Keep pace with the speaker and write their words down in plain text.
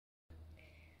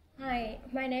Hi,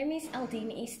 my name is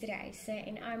Eldine Esterhuyse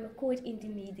and I'm a court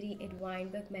intermediary at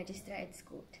Wynberg Magistrates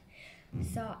Court.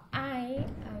 So I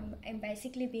am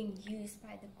basically being used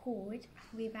by the court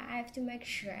whereby I have to make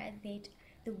sure that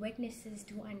the witnesses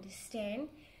do understand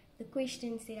the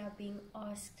questions that are being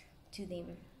asked to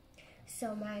them.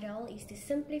 So my role is to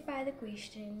simplify the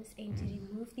questions and to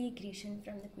remove the aggression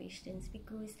from the questions,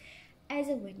 because as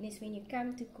a witness, when you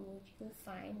come to court, you'll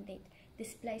find that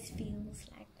this place feels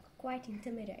like quite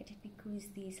intimidated, because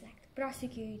there's like the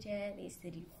prosecutor, there's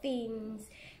the defense,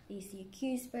 there's the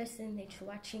accused person that's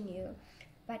watching you.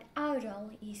 But our role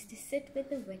is to sit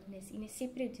with the witness in a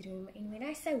separate room, and when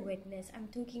I say witness, I'm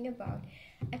talking about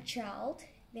a child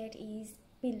that is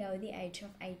below the age of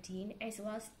 18, as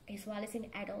well as an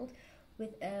adult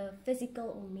with a physical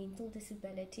or mental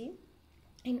disability,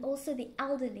 and also the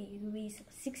elderly who is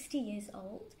 60 years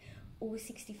old or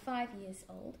 65 years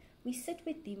old. We sit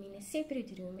with them in a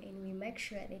separate room and we make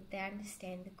sure that they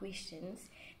understand the questions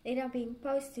that are being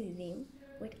posed to them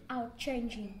without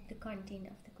changing the content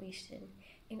of the question,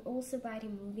 and also by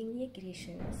removing the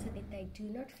aggression so that they do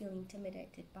not feel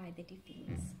intimidated by the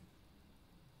defense.